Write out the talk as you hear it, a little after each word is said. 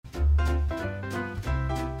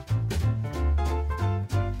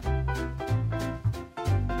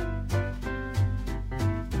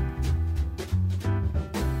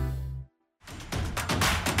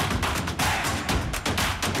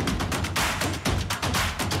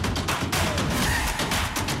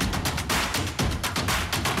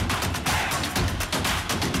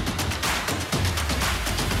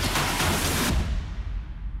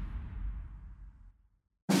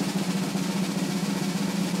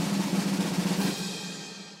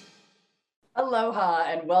Aloha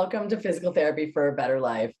and welcome to Physical Therapy for a Better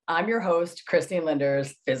Life. I'm your host, Christine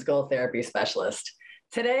Linders, physical therapy specialist.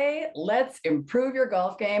 Today, let's improve your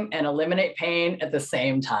golf game and eliminate pain at the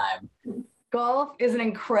same time. Golf is an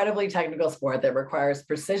incredibly technical sport that requires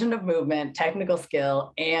precision of movement, technical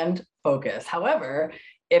skill, and focus. However,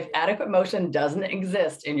 if adequate motion doesn't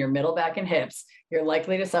exist in your middle back and hips, you're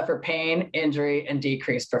likely to suffer pain, injury, and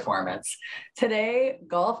decreased performance. Today,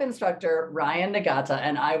 golf instructor Ryan Nagata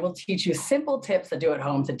and I will teach you simple tips to do at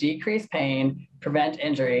home to decrease pain, prevent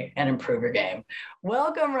injury, and improve your game.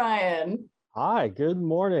 Welcome, Ryan. Hi, good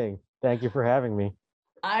morning. Thank you for having me.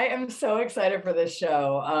 I am so excited for this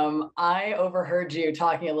show. I overheard you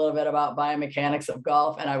talking a little bit about biomechanics of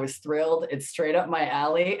golf, and I was thrilled. It's straight up my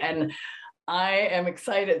alley, and I am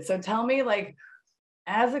excited. So tell me,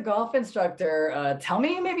 as a golf instructor, tell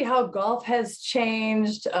me maybe how golf has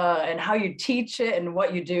changed and how you teach it and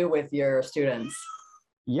what you do with your students.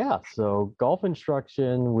 Yeah, so golf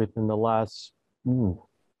instruction within the last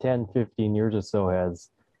 10, 15 years or so has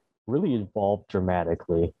really evolved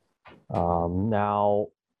dramatically. Now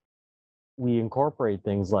we incorporate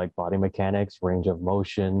things like body mechanics, range of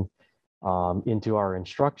motion into our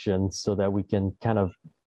instructions so that we can kind of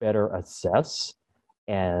better assess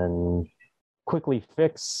and quickly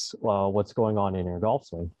fix what's going on in your golf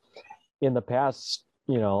swing. In the past,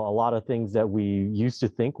 a lot of things that we used to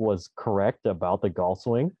think was correct about the golf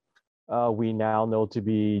swing, we now know to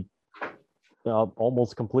be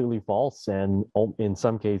almost completely false. And in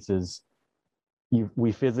some cases,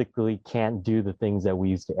 we physically can't do the things that we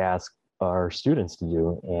used to ask our students to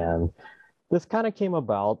do. And this kind of came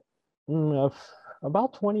about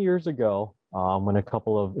 20 years ago when a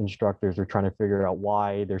couple of instructors were trying to figure out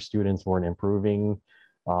why their students weren't improving,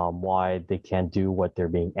 why they can't do what they're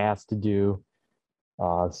being asked to do.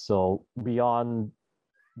 So beyond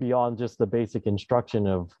just the basic instruction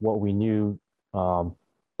of what we knew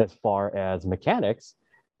as far as mechanics,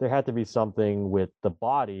 there had to be something with the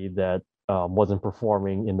body that wasn't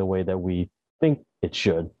performing in the way that we think it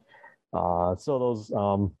should. So those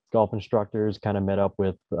golf instructors kind of met up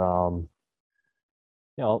with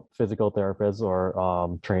physical therapists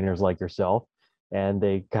or trainers like yourself, and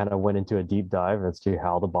they kind of went into a deep dive as to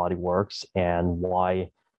how the body works and why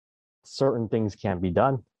certain things can be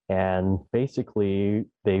done. And basically,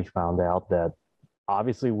 they found out that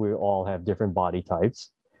obviously we all have different body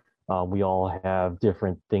types. We all have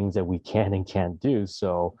different things that we can and can't do.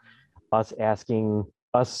 So us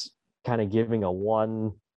kind of giving a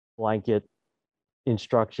one blanket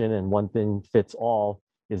instruction and one thing fits all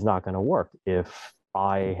is not going to work. If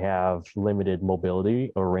I have limited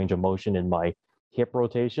mobility or range of motion in my hip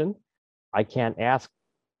rotation, I can't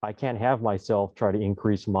have myself try to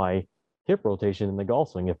increase my hip rotation in the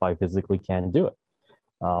golf swing if I physically can't do it.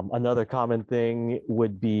 Another common thing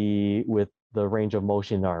would be with the range of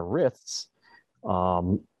motion in our wrists.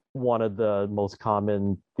 One of the most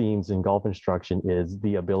common themes in golf instruction is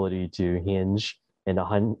the ability to hinge and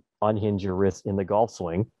unhinge your wrist in the golf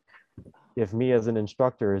swing. If me as an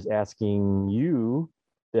instructor is asking you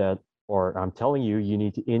or I'm telling you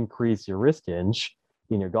need to increase your wrist hinge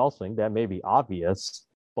in your golf swing, that may be obvious,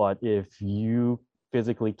 but if you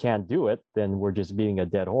physically can't do it, then we're just beating a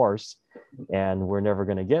dead horse and we're never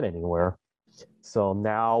going to get anywhere. So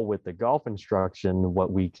now with the golf instruction,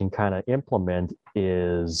 what we can kind of implement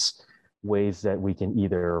is ways that we can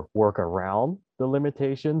either work around the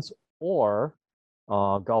limitations, or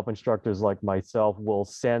golf instructors like myself will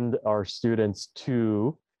send our students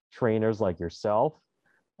to trainers like yourself.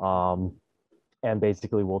 And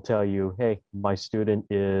basically we'll tell you, hey, my student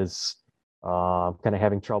is kind of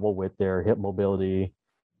having trouble with their hip mobility,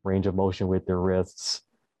 range of motion with their wrists.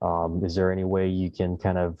 Is there any way you can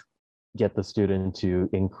kind of get the student to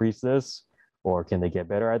increase this, or can they get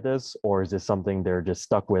better at this, or is this something they're just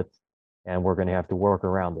stuck with and we're going to have to work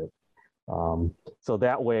around it? So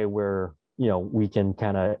that way we can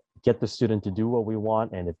kind of get the student to do what we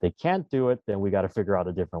want, and if they can't do it, then we got to figure out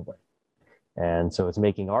a different way. And so it's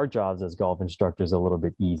making our jobs as golf instructors a little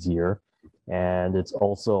bit easier, and it's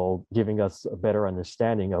also giving us a better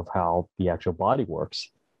understanding of how the actual body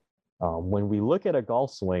works. When we look at a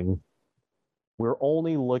golf swing, we're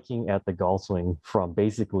only looking at the golf swing from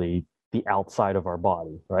basically the outside of our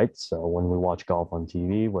body, right? So when we watch golf on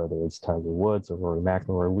TV, whether it's Tiger Woods or Rory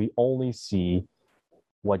McIlroy, we only see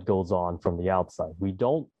what goes on from the outside. We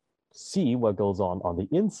don't see what goes on the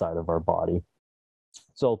inside of our body.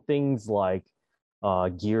 So things like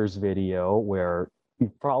Gears video, where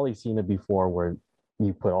you've probably seen it before, where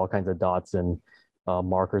you put all kinds of dots and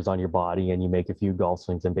markers on your body and you make a few golf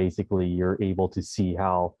swings, and basically you're able to see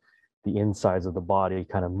how the insides of the body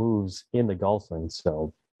kind of moves in the golf swing.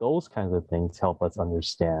 So those kinds of things help us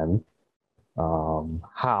understand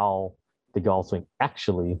how the golf swing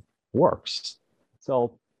actually works.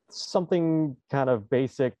 So something kind of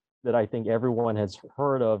basic that I think everyone has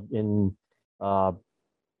heard of in uh,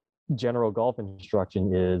 general golf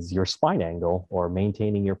instruction is your spine angle or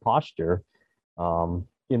maintaining your posture.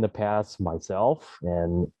 In the past, myself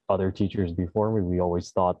and other teachers before me, we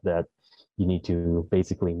always thought that you need to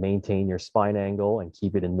basically maintain your spine angle and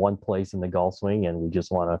keep it in one place in the golf swing, and we just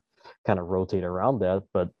want to kind of rotate around that.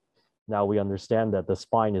 But now we understand that the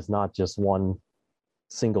spine is not just one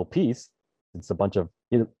single piece, it's a bunch of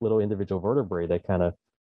little individual vertebrae that kind of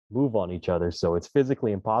move on each other. So it's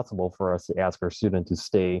physically impossible for us to ask our student to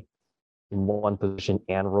stay in one position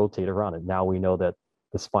and rotate around it. Now we know that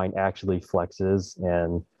the spine actually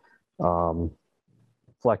um,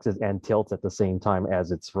 flexes and tilts at the same time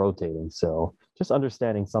as it's rotating. So just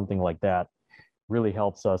understanding something like that really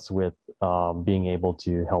helps us with being able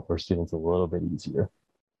to help our students a little bit easier.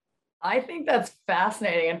 I think that's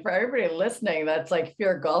fascinating. And for everybody listening, that's like, if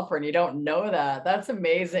you're a golfer and you don't know that, that's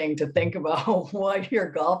amazing to think about what your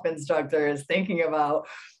golf instructor is thinking about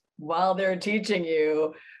while they're teaching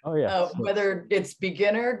you. Oh, yeah. Whether it's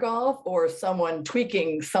beginner golf or someone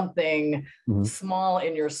tweaking something small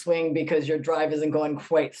in your swing because your drive isn't going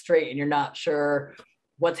quite straight and you're not sure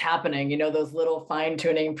what's happening, those little fine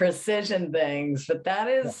tuning precision things. But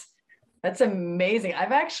that's amazing.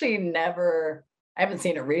 I've actually I haven't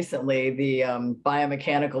seen it recently, the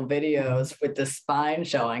biomechanical videos with the spine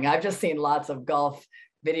showing. I've just seen lots of golf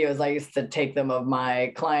videos. I used to take them of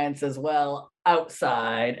my clients as well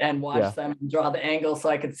outside and watch them draw the angle so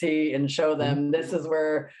I could see and show them this is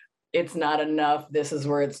where it's not enough, this is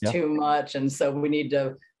where it's too much, and so we need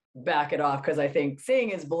to back it off, because I think seeing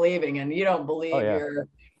is believing, and you don't believe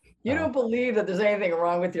don't believe that there's anything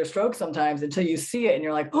wrong with your stroke sometimes until you see it and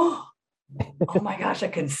you're like, oh my gosh, I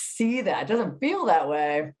can see that. It doesn't feel that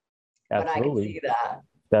way, but I can see that.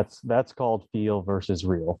 That's called feel versus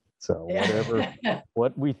real. So whatever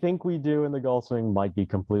what we think we do in the golf swing might be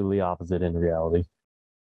completely opposite in reality.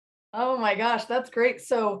 Oh my gosh, that's great.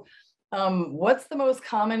 So what's the most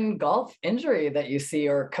common golf injury that you see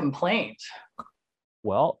or complaint?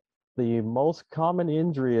 Well, the most common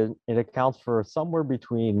injury, it accounts for somewhere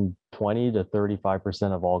between 20 to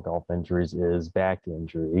 35% of all golf injuries, is back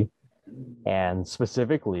injury, and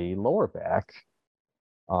specifically lower back.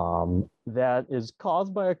 That is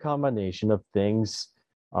caused by a combination of things.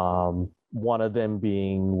 One of them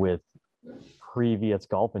being with previous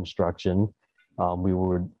golf instruction. We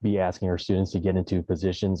would be asking our students to get into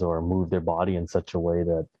positions or move their body in such a way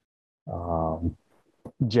that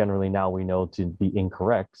generally now we know to be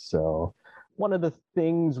incorrect. So one of the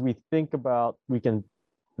things we can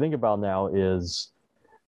think about now is,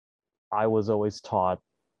 I was always taught,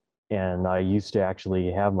 and I used to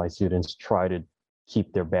actually have my students try to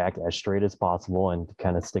keep their back as straight as possible and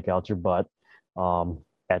kind of stick out your butt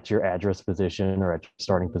at your address position or at your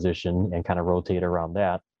starting position and kind of rotate around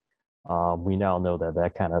that. We now know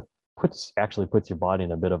that kind of puts your body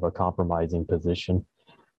in a bit of a compromising position.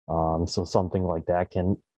 So something like that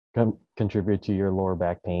can contribute to your lower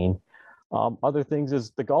back pain. Other things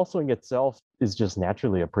is the golf swing itself is just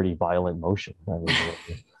naturally a pretty violent motion. I mean,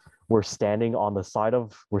 we're standing on the side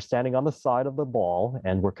of the ball,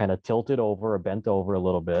 and we're kind of tilted over or bent over a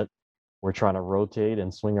little bit. We're trying to rotate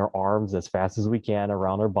and swing our arms as fast as we can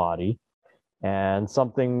around our body. And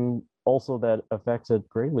something also that affects it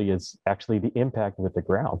greatly is actually the impact with the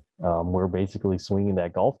ground. We're basically swinging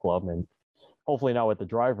that golf club, and hopefully not with the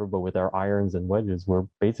driver, but with our irons and wedges, we're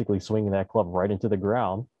basically swinging that club right into the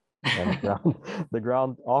ground. And the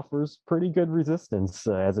ground offers pretty good resistance,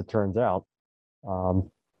 as it turns out.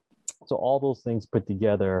 So all those things put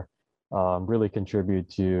together really contribute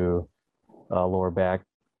to lower back.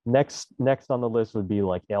 Next on the list would be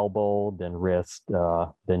like elbow, then wrist,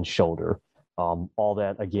 then shoulder. All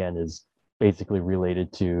that, again, is basically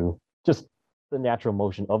related to just the natural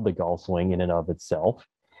motion of the golf swing in and of itself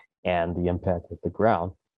and the impact with the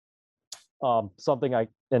ground.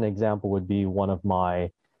 An example would be one of my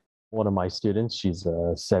students. She's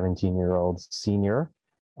a 17-year-old senior.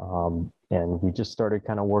 And we just started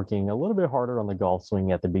kind of working a little bit harder on the golf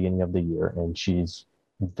swing at the beginning of the year. And she's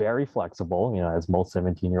very flexible, as most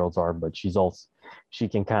 17-year-olds are, but she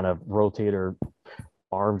can kind of rotate her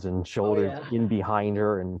arms and shoulders in behind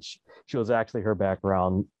her. And she was actually, her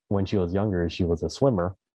background when she was younger, she was a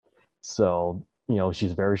swimmer. So,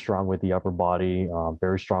 she's very strong with the upper body,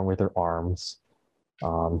 very strong with her arms.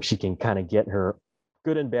 She can kind of get her,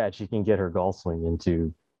 good and bad, she can get her golf swing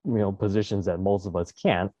into, positions that most of us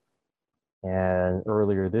can't. And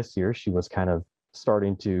earlier this year, she was kind of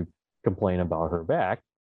starting to complain about her back.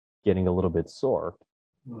 getting a little bit sore.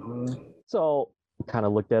 So kind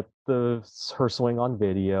of looked at her swing on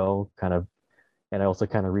video, and I also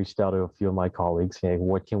kind of reached out to a few of my colleagues saying,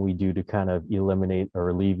 what can we do to kind of eliminate or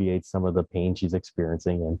alleviate some of the pain she's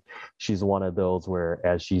experiencing? And she's one of those where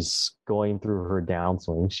as she's going through her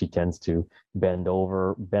downswing, she tends to bend a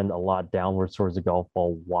lot downwards towards the golf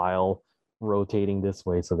ball while rotating this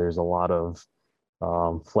way. So there's a lot of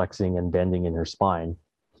flexing and bending in her spine.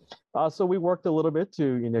 So we worked a little bit to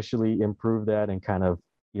initially improve that and kind of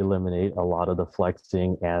eliminate a lot of the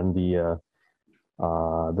flexing and the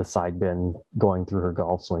side bend going through her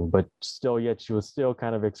golf swing, but yet she was still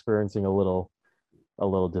kind of experiencing a little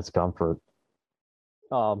discomfort.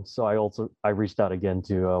 So I reached out again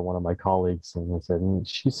to one of my colleagues and I said,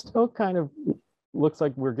 she's still kind of looks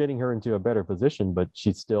like we're getting her into a better position, but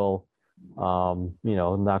she's still,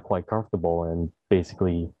 not quite comfortable. And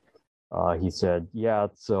basically, he said, yeah,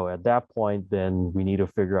 so at that point, then we need to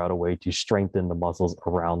figure out a way to strengthen the muscles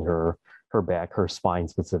around her back, her spine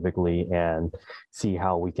specifically, and see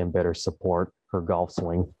how we can better support her golf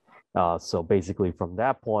swing. So basically from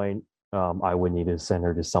that point, I would need to send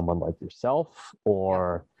her to someone like yourself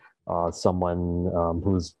or someone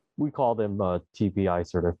we call them TPI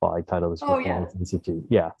certified, Titleist Performance Institute.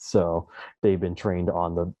 Yeah, so they've been trained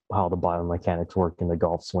on how the biomechanics work in the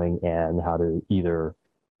golf swing and how to either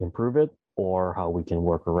improve it or how we can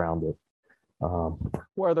work around it.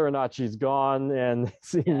 Whether or not she's gone and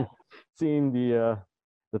seeing the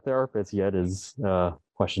therapist yet is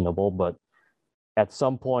questionable, but at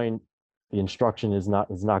some point the instruction is not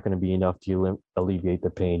going to be enough to alleviate the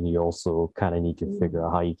pain. You also kind of need to figure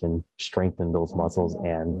out how you can strengthen those muscles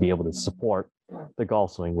and be able to support the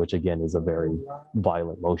golf swing, which again is a very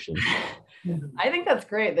violent motion. I think that's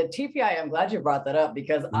great. The TPI, I'm glad you brought that up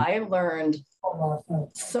because I learned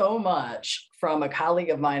so much from a colleague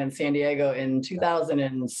of mine in San Diego in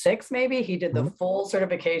 2006, maybe. He did the full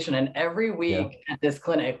certification, and every week at this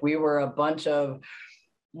clinic, we were a bunch of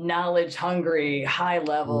knowledge hungry, high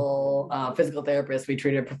level physical therapists. We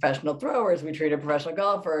treated professional throwers, we treated professional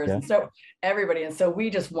golfers, and so everybody. And so we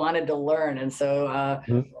just wanted to learn. And so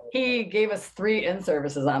he gave us 3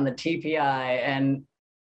 in-services on the TPI, and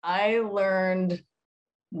I learned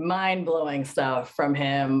mind-blowing stuff from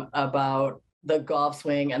him about the golf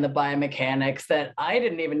swing and the biomechanics that I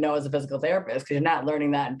didn't even know as a physical therapist, because you're not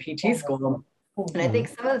learning that in PT school. And I think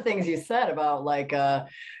some of the things you said about like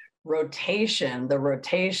rotation, the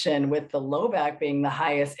rotation with the low back being the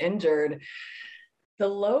highest injured, the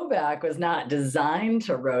low back was not designed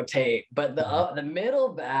to rotate, but the middle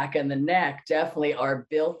back and the neck definitely are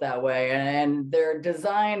built that way. And they're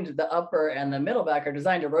designed, the upper and the middle back are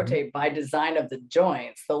designed to rotate by design of the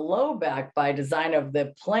joints. The low back, by design of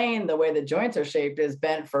the plane, the way the joints are shaped, is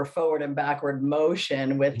bent for forward and backward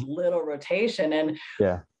motion with little rotation. And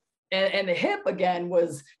the hip, again,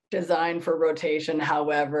 was designed for rotation.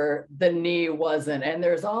 However, the knee wasn't. And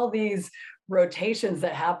there's all these rotations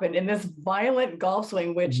that happen in this violent golf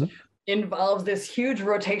swing, which involves this huge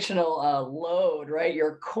rotational load, right?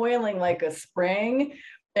 You're coiling like a spring,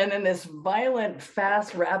 and then this violent,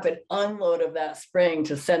 fast, rapid unload of that spring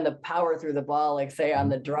to send the power through the ball, like say on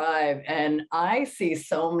the drive. And I see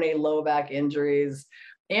so many low back injuries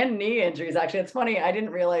and knee injuries. Actually, it's funny, I didn't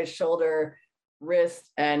realize shoulder, wrist,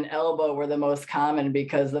 and elbow were the most common,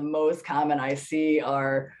 because the most common I see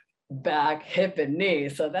are back, hip, and knee.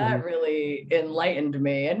 So that really enlightened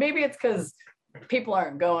me. And maybe it's because people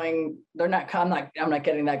aren't going, I'm not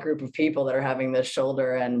getting that group of people that are having this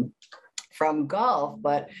shoulder and from golf.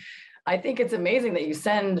 But I think it's amazing that you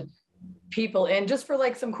send people in just for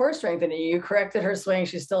like some core strengthening. You corrected her swing,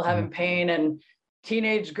 she's still having pain. And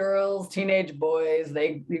teenage girls, teenage boys,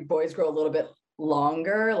 boys grow a little bit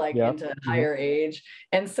longer, like into higher age.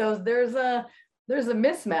 And so there's a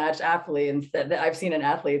mismatch athletes that I've seen in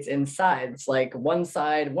athletes in sides, like one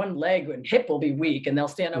side, one leg and hip will be weak and they'll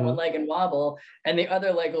stand on one leg and wobble, and the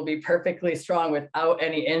other leg will be perfectly strong without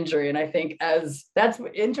any injury. And I think that's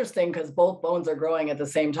interesting because both bones are growing at the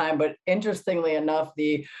same time, but interestingly enough,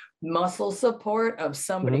 the muscle support of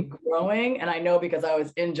somebody growing, and I know because I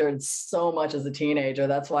was injured so much as a teenager,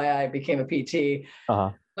 that's why I became a PT,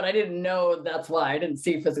 but I didn't know that's why I didn't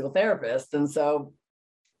see physical therapists. And so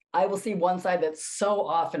I will see one side that's so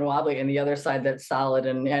often wobbly and the other side that's solid.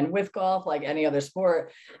 And with golf, like any other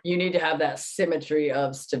sport, you need to have that symmetry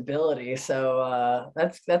of stability. So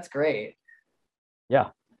that's great. Yeah.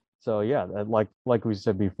 So yeah, like we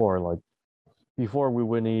said before, like before we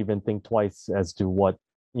wouldn't even think twice as to what,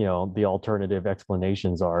 the alternative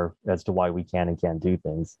explanations are as to why we can and can't do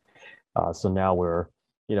things. So now we're,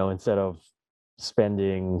 instead of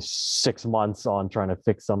spending 6 months on trying to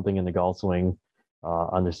fix something in the golf swing,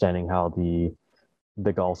 understanding how the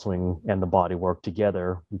golf swing and the body work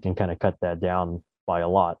together, we can kind of cut that down by a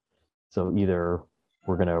lot. So either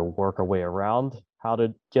we're going to work our way around how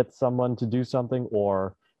to get someone to do something,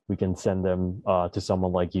 or we can send them to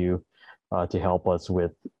someone like you to help us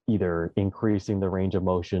with either increasing the range of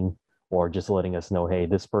motion or just letting us know, hey,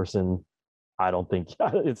 this person, I don't think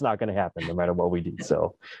it's not going to happen no matter what we do.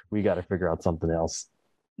 So we got to figure out something else.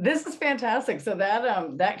 This is fantastic. So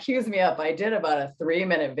that cues me up. I did about a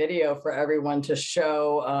 3-minute video for everyone to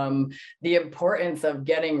show the importance of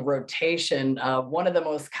getting rotation. One of the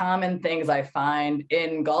most common things I find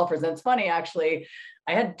in golfers, and it's funny actually,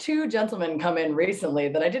 I had 2 gentlemen come in recently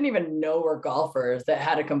that I didn't even know were golfers that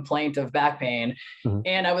had a complaint of back pain. Mm-hmm.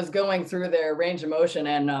 And I was going through their range of motion,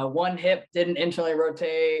 and one hip didn't internally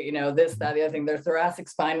rotate, this, that, the other thing. Their thoracic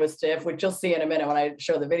spine was stiff, which you'll see in a minute when I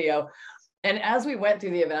show the video. And as we went through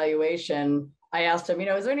the evaluation, I asked him,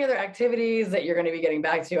 is there any other activities that you're going to be getting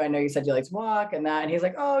back to? I know you said you like to walk and that. And he's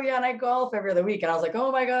like, oh yeah, and I golf every other week. And I was like,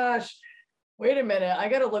 oh my gosh, wait a minute. I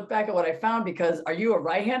got to look back at what I found, because are you a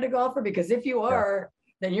right-handed golfer? Because if you are,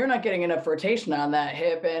 then you're not getting enough rotation on that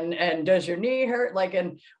hip. And does your knee hurt?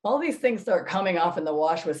 And all these things start coming off in the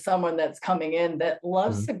wash with someone that's coming in that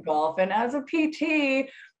loves to golf. And as a PT,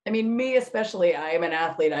 me especially, I am an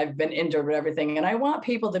athlete. I've been injured with everything. And I want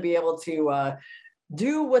people to be able to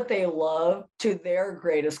do what they love to their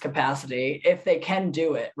greatest capacity if they can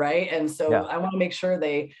do it, right? And so I want to make sure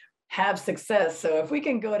they have success. So if we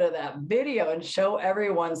can go to that video and show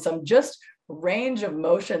everyone some just range of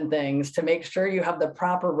motion things to make sure you have the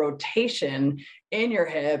proper rotation in your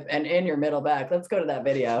hip and in your middle back. Let's go to that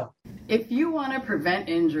video. If you want to prevent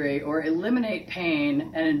injury or eliminate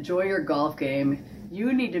pain and enjoy your golf game,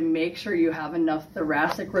 you need to make sure you have enough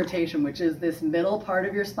thoracic rotation, which is this middle part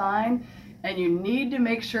of your spine, and you need to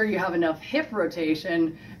make sure you have enough hip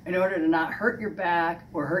rotation in order to not hurt your back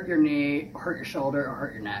or hurt your knee or hurt your shoulder or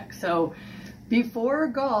hurt your neck. So before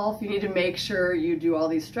golf, you need to make sure you do all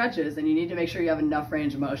these stretches, and you need to make sure you have enough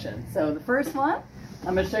range of motion. So the first one,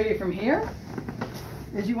 I'm going to show you from here,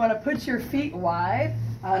 is you want to put your feet wide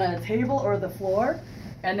on a table or the floor,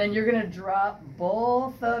 and then you're going to drop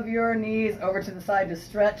both of your knees over to the side to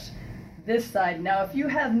stretch this side. Now, if you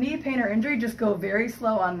have knee pain or injury, just go very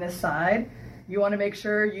slow on this side. You want to make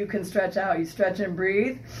sure you can stretch out. You stretch and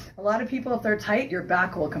breathe. A lot of people, if they're tight, your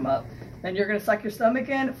back will come up. Then you're going to suck your stomach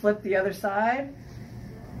in, flip the other side,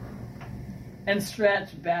 and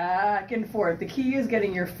stretch back and forth. The key is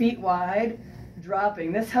getting your feet wide,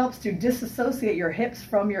 dropping. This helps to disassociate your hips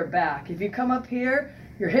from your back. If you come up here,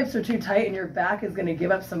 your hips are too tight and your back is going to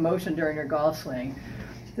give up some motion during your golf swing.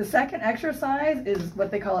 The second exercise is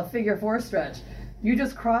what they call a figure 4 stretch. You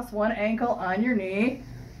just cross one ankle on your knee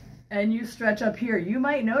and you stretch up here. You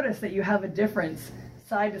might notice that you have a difference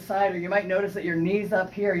side to side, or you might notice that your knee's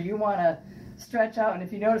up here. You want to stretch out, and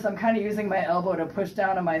if you notice, I'm kind of using my elbow to push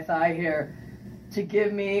down on my thigh here to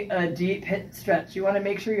give me a deep hip stretch. You want to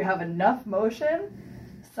make sure you have enough motion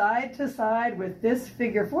side to side with this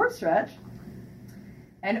figure 4 stretch.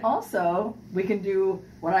 And also, we can do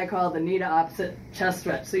what I call the knee to opposite chest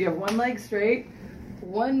stretch. So you have one leg straight,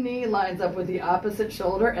 one knee lines up with the opposite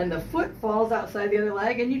shoulder, and the foot falls outside the other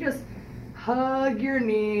leg, and you just hug your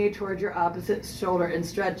knee towards your opposite shoulder and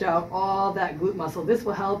stretch out all that glute muscle. This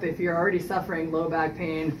will help if you're already suffering low back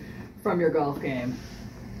pain from your golf game.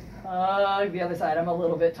 Hug the other side. I'm a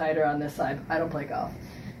little bit tighter on this side. I don't play golf.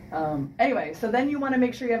 Anyway, so then you want to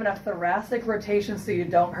make sure you have enough thoracic rotation so you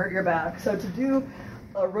don't hurt your back. So to do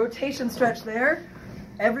a rotation stretch there,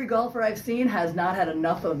 every golfer I've seen has not had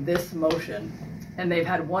enough of this motion, and they've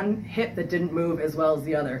had one hip that didn't move as well as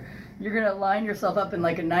the other. You're going to line yourself up in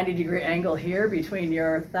like a 90-degree angle here between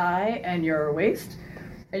your thigh and your waist,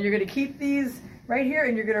 and you're going to keep these right here,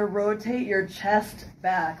 and you're going to rotate your chest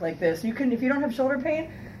back like this. You can, if you don't have shoulder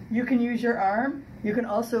pain, you can use your arm. You can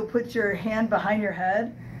also put your hand behind your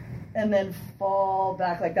head and then fall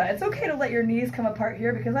back like that. It's okay to let your knees come apart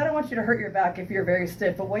here because I don't want you to hurt your back if you're very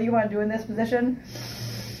stiff. But what you want to do in this position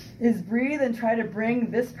is breathe and try to bring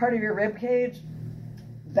this part of your rib cage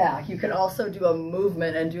back. You can also do a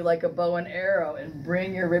movement and do like a bow and arrow and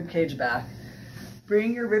bring your rib cage back.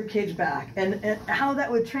 Bring your rib cage back. And how that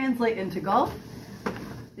would translate into golf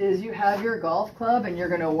is you have your golf club and you're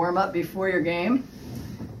going to warm up before your game.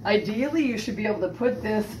 Ideally, you should be able to put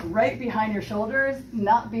this right behind your shoulders,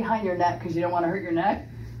 not behind your neck because you don't want to hurt your neck.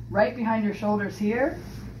 Right behind your shoulders here.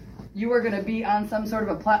 You are going to be on some sort of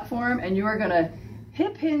a platform and you are going to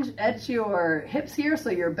hip hinge at your hips here so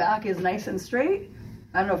your back is nice and straight.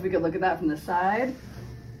 I don't know if we could look at that from the side.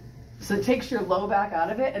 So it takes your low back out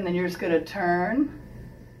of it, and then you're just going to turn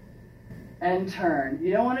and turn.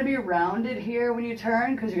 You don't want to be rounded here when you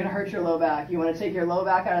turn because you're going to hurt your low back. You want to take your low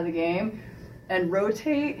back out of the game and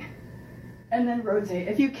rotate and then rotate.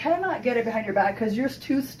 If you cannot get it behind your back because you're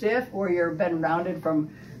too stiff or you've been rounded from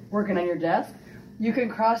working on your desk, you can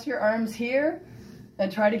cross your arms here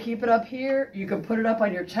and try to keep it up here. You can put it up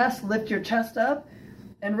on your chest, lift your chest up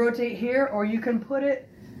and rotate here, or you can put it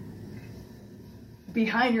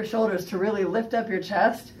behind your shoulders to really lift up your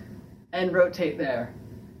chest and rotate there.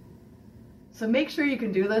 So make sure you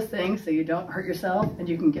can do those things so you don't hurt yourself and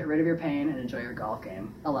you can get rid of your pain and enjoy your golf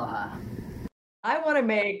game. Aloha. I want to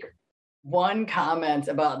make one comment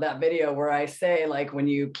about that video where I say, like, when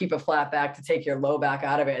you keep a flat back to take your low back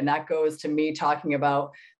out of it, and that goes to me talking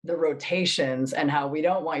about the rotations and how we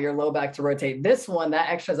don't want your low back to rotate. This one, that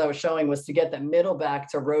extras I was showing was to get the middle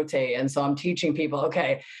back to rotate. And so I'm teaching people,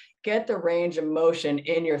 okay, get the range of motion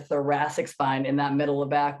in your thoracic spine in that middle of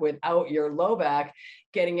back without your low back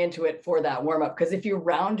getting into it for that warm up. Because if you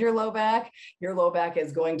round your low back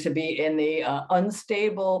is going to be in the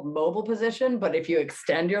unstable mobile position. But if you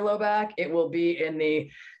extend your low back, it will be in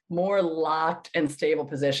the more locked and stable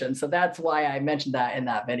position. So that's why I mentioned that in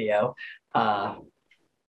that video.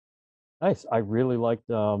 Nice. I really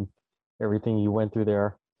liked everything you went through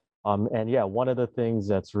there. And yeah, one of the things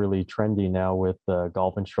that's really trendy now with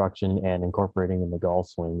golf instruction and incorporating in the golf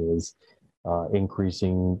swing is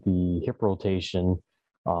increasing the hip rotation,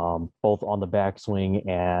 both on the backswing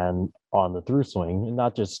and on the through swing, and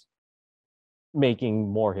not just making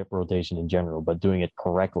more hip rotation in general, but doing it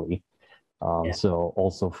correctly. So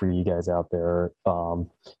also for you guys out there,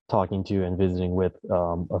 talking to and visiting with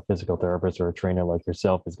a physical therapist or a trainer like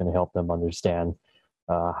yourself is going to help them understand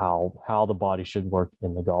how the body should work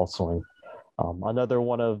in the golf swing. Another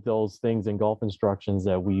one of those things in golf instructions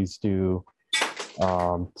that we used to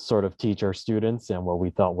sort of teach our students, and what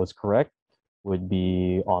we thought was correct, would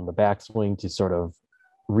be on the backswing to sort of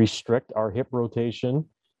restrict our hip rotation,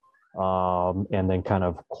 and then kind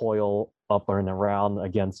of coil up and around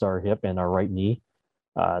against our hip and our right knee.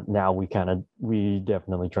 Now we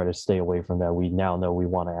definitely try to stay away from that. We now know we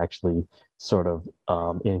want to actually sort of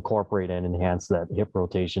incorporate and enhance that hip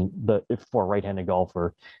rotation. For a right-handed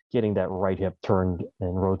golfer, getting that right hip turned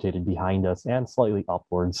and rotated behind us and slightly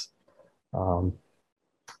upwards.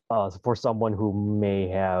 For someone who may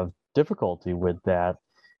have difficulty with that,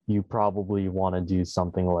 you probably want to do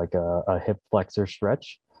something like a hip flexor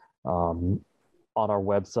stretch. On our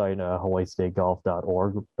website,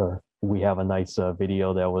 hawaiistategolf.org, we have a nice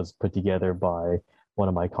video that was put together by one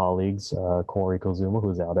of my colleagues, Corey Kozuma,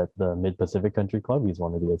 who's out at the Mid-Pacific Country Club. He's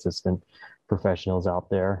one of the assistant professionals out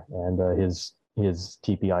there, and his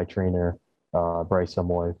TPI trainer, Bryce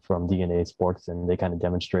Amoy from DNA Sports, and they kind of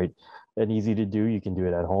demonstrate an easy to do. You can do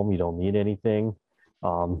it at home. You don't need anything.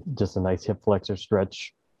 Just a nice hip flexor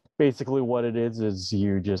stretch. Basically what it is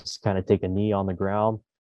you just kind of take a knee on the ground,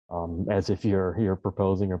 as if you're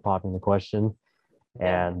proposing or popping the question,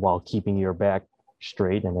 and while keeping your back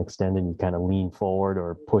straight and extended, you kind of lean forward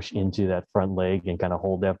or push into that front leg and kind of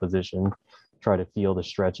hold that position. Try to feel the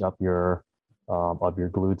stretch up your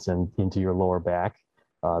glutes and into your lower back.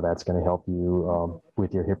 That's going to help you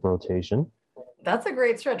with your hip rotation. That's a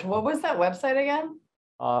great stretch. What was that website again?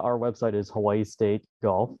 Our website is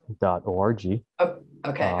hawaiistategolf.org. Oh,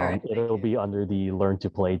 okay. All right. It'll be under the Learn to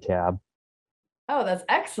Play tab. Oh, that's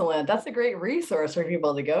excellent. That's a great resource for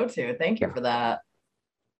people to go to. Thank you for that.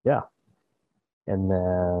 Yeah. And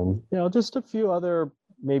then, just a few other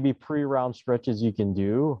maybe pre-round stretches you can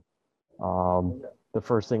do. The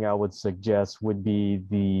first thing I would suggest would be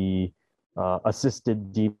the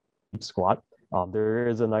assisted deep squat. There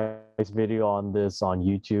is a nice video on this on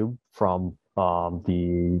YouTube from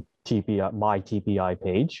the TPI, my TPI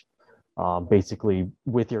page. Basically,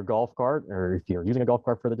 with your golf cart, or if you're using a golf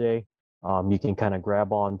cart for the day, you can kind of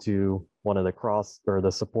grab onto one of the cross or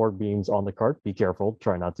the support beams on the cart. Be careful.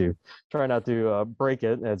 Try not to break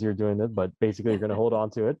it as you're doing it. But basically, you're going to hold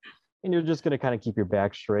on to it, and you're just going to kind of keep your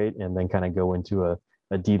back straight, and then kind of go into a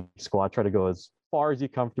deep squat. Try to go as far as you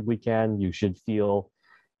comfortably can. You should feel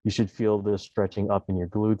the stretching up in your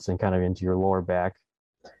glutes and kind of into your lower back.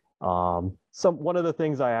 One of the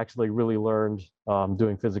things I actually really learned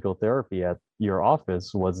doing physical therapy at your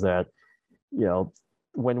office was that,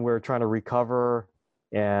 when we're trying to recover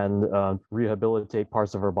and rehabilitate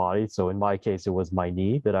parts of our body. So in my case, it was my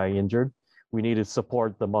knee that I injured. We need to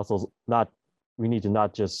support the muscles. We need to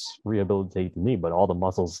not just rehabilitate the knee, but all the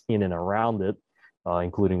muscles in and around it,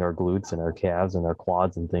 including our glutes and our calves and our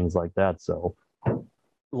quads and things like that. So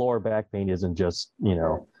lower back pain isn't just,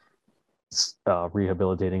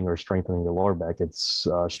 rehabilitating or strengthening the lower back. It's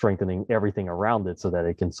strengthening everything around it so that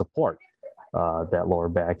it can support. that lower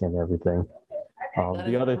back and everything.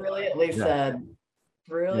 That is brilliantly yeah, said.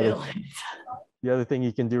 Brilliantly. the other thing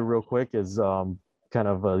you can do real quick is kind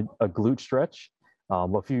of a glute stretch.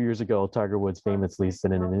 A few years ago, Tiger Woods famously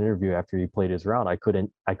said in an interview after he played his round, I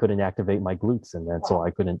couldn't activate my glutes, and that's so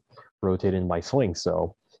I couldn't rotate in my swing.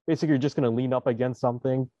 So basically, you're just going to lean up against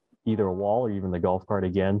something, either a wall or even the golf cart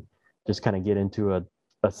again. Just kind of get into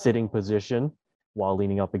a sitting position while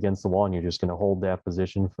leaning up against the wall, and you're just going to hold that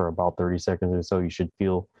position for about 30 seconds or so. You should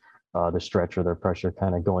feel the stretch or the pressure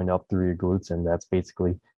kind of going up through your glutes, and that's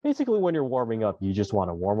basically when you're warming up. You just want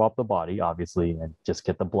to warm up the body, obviously, and just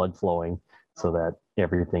get the blood flowing so that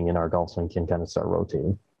everything in our golf swing can kind of start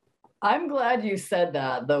rotating. I'm glad you said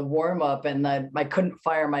that, the warm up and that I couldn't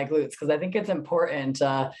fire my glutes, because I think it's important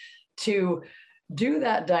to do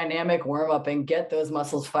that dynamic warm up and get those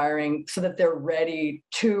muscles firing so that they're ready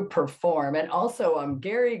to perform. And also,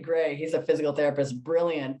 Gary Gray, he's a physical therapist,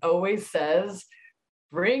 brilliant, always says,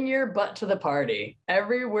 bring your butt to the party.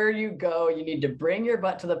 Everywhere you go, you need to bring your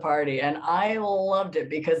butt to the party. And I loved it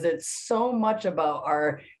because it's so much about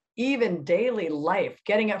our even daily life,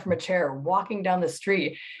 getting up from a chair, walking down the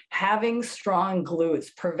street. Having strong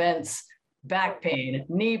glutes prevents back pain,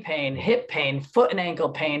 knee pain, hip pain, foot and ankle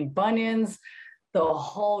pain, bunions, the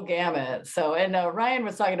whole gamut. So, and Ryan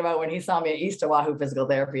was talking about when he saw me at East Oahu Physical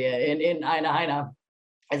Therapy in Aina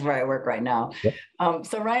is where I work right now. Yep.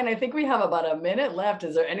 So Ryan, I think we have about a minute left.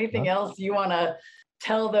 Is there anything else you want to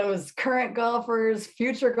tell those current golfers,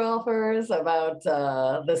 future golfers about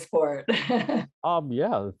the sport?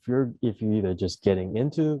 Yeah, if you're either just getting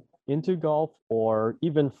into golf, or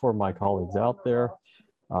even for my colleagues out there,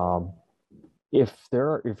 if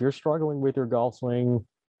you're struggling with your golf swing,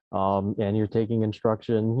 and you're taking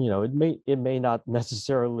instruction, it may not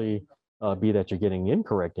necessarily be that you're getting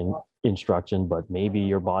incorrect instruction, but maybe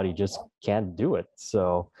your body just can't do it.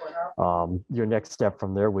 So your next step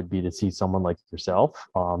from there would be to see someone like yourself,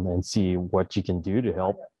 and see what you can do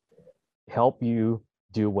to help you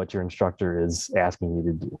do what your instructor is asking you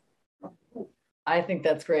to do. I think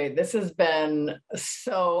that's great. This has been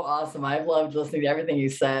so awesome. I've loved listening to everything you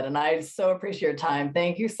said, and I so appreciate your time.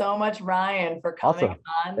 Thank you so much, Ryan, for coming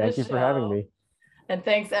on the show. Thank you for having me. And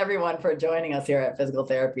thanks everyone for joining us here at Physical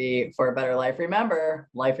Therapy for a Better Life. Remember,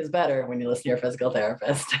 life is better when you listen to your physical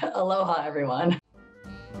therapist. Aloha, everyone.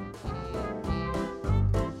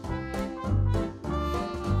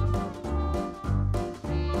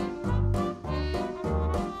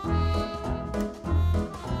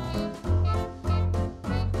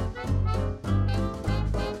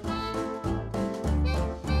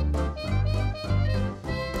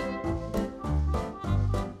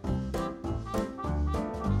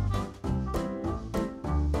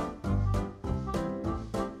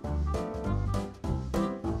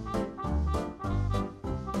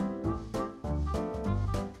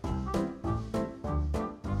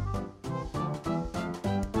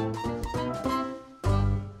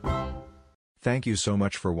 Thank you so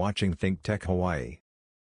much for watching Think Tech Hawaii.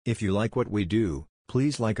 If you like what we do,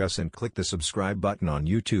 please like us and click the subscribe button on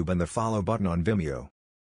YouTube and the follow button on Vimeo.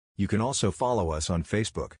 You can also follow us on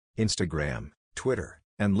Facebook, Instagram, Twitter,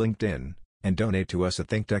 and LinkedIn, and donate to us at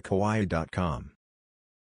thinktechhawaii.com.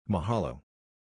 Mahalo.